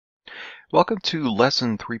Welcome to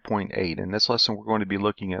lesson 3.8. In this lesson, we're going to be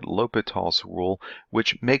looking at L'Hopital's rule,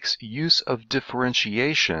 which makes use of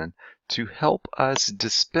differentiation to help us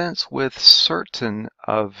dispense with certain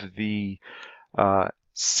of the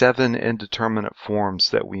 7 indeterminate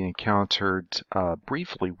forms that we encountered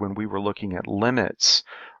briefly when we were looking at limits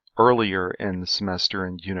earlier in the semester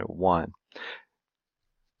in Unit 1.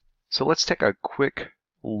 So let's take a quick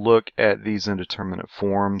look at these indeterminate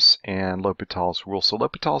forms and L'Hopital's rule. So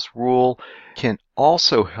L'Hopital's rule can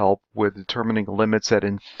also help with determining limits at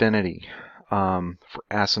infinity for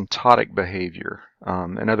asymptotic behavior.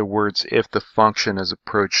 In other words, if the function is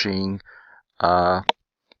approaching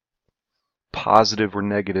positive or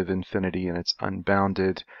negative infinity and it's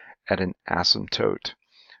unbounded at an asymptote.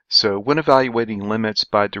 So when evaluating limits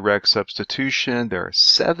by direct substitution, there are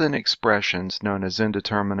 7 expressions known as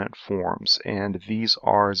indeterminate forms, and these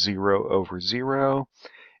are 0 over 0,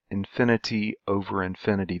 infinity over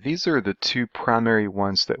infinity. These are the 2 primary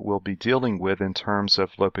ones that we'll be dealing with in terms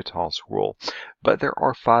of L'Hopital's rule. But there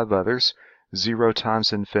are 5 others: 0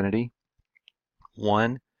 times infinity,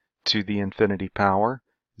 1 to the infinity power,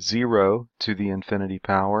 0 to the infinity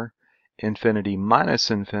power, infinity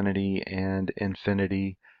minus infinity, and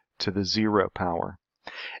infinity to the 0 power.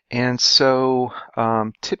 And so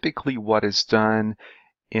typically what is done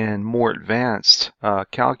in more advanced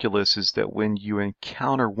calculus is that when you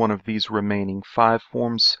encounter one of these remaining 5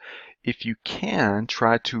 forms, if you can,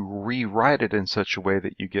 try to rewrite it in such a way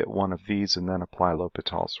that you get one of these and then apply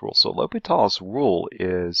L'Hopital's rule. So L'Hopital's rule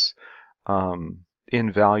is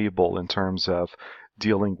invaluable in terms of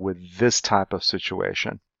dealing with this type of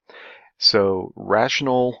situation. So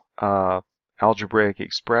rational algebraic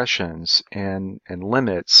expressions and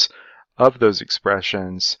limits of those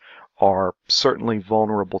expressions are certainly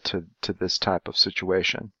vulnerable to this type of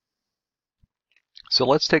situation. So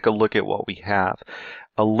let's take a look at what we have.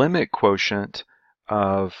 A limit quotient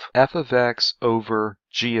of f of x over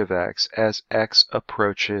g of x as x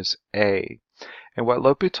approaches a. And what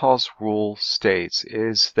L'Hopital's rule states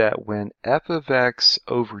is that when f of x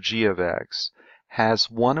over g of x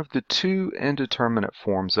has one of the 2 indeterminate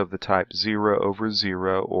forms of the type 0 over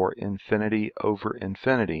 0 or infinity over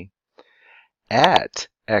infinity at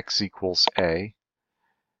x equals a,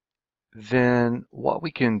 then what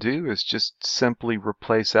we can do is just simply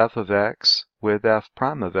replace f of x with f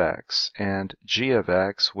prime of x and g of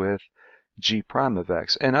x with g prime of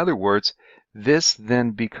x. In other words, this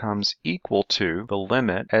then becomes equal to the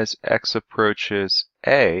limit as x approaches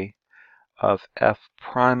a of f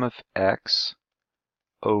prime of x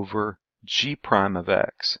over g prime of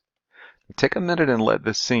x. Take a minute and let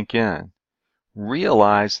this sink in.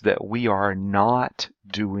 Realize that we are not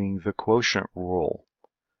doing the quotient rule.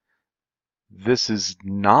 This is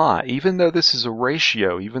not, even though this is a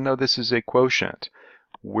ratio, even though this is a quotient,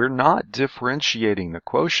 we're not differentiating the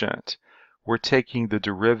quotient. We're taking the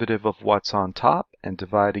derivative of what's on top and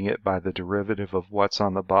dividing it by the derivative of what's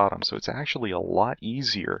on the bottom. So it's actually a lot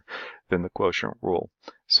easier than the quotient rule.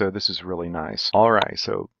 So this is really nice. All right,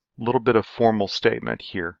 so a little bit of formal statement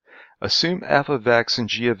here. Assume f of x and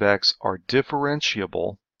g of x are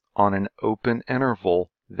differentiable on an open interval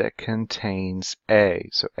that contains a.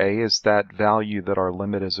 So a is that value that our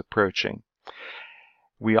limit is approaching.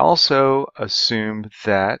 We also assume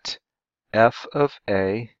that f of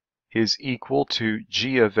a is equal to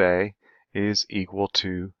g of a is equal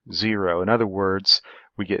to 0. In other words,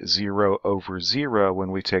 we get 0 over 0 when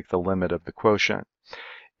we take the limit of the quotient.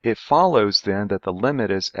 It follows then that the limit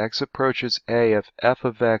as x approaches a of f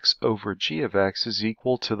of x over g of x is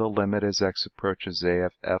equal to the limit as x approaches a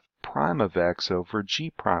of f prime of x over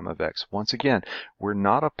g prime of x. Once again, we're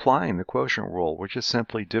not applying the quotient rule. We're just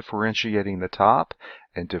simply differentiating the top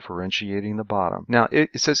and differentiating the bottom. Now, it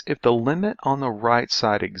says if the limit on the right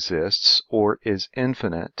side exists or is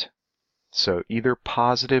infinite, so either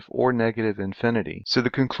positive or negative infinity. So the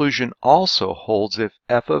conclusion also holds if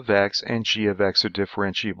f of x and g of x are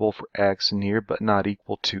differentiable for x near but not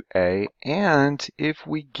equal to a, and if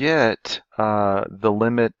we get the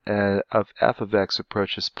limit of f of x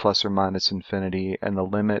approaches plus or minus infinity and the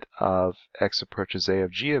limit of x approaches a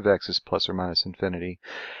of g of x is plus or minus infinity,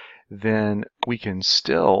 then we can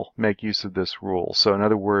still make use of this rule. So in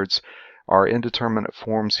other words, our indeterminate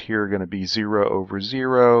forms here are going to be 0 over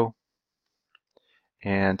 0,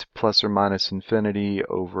 and plus or minus infinity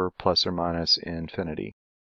over plus or minus infinity.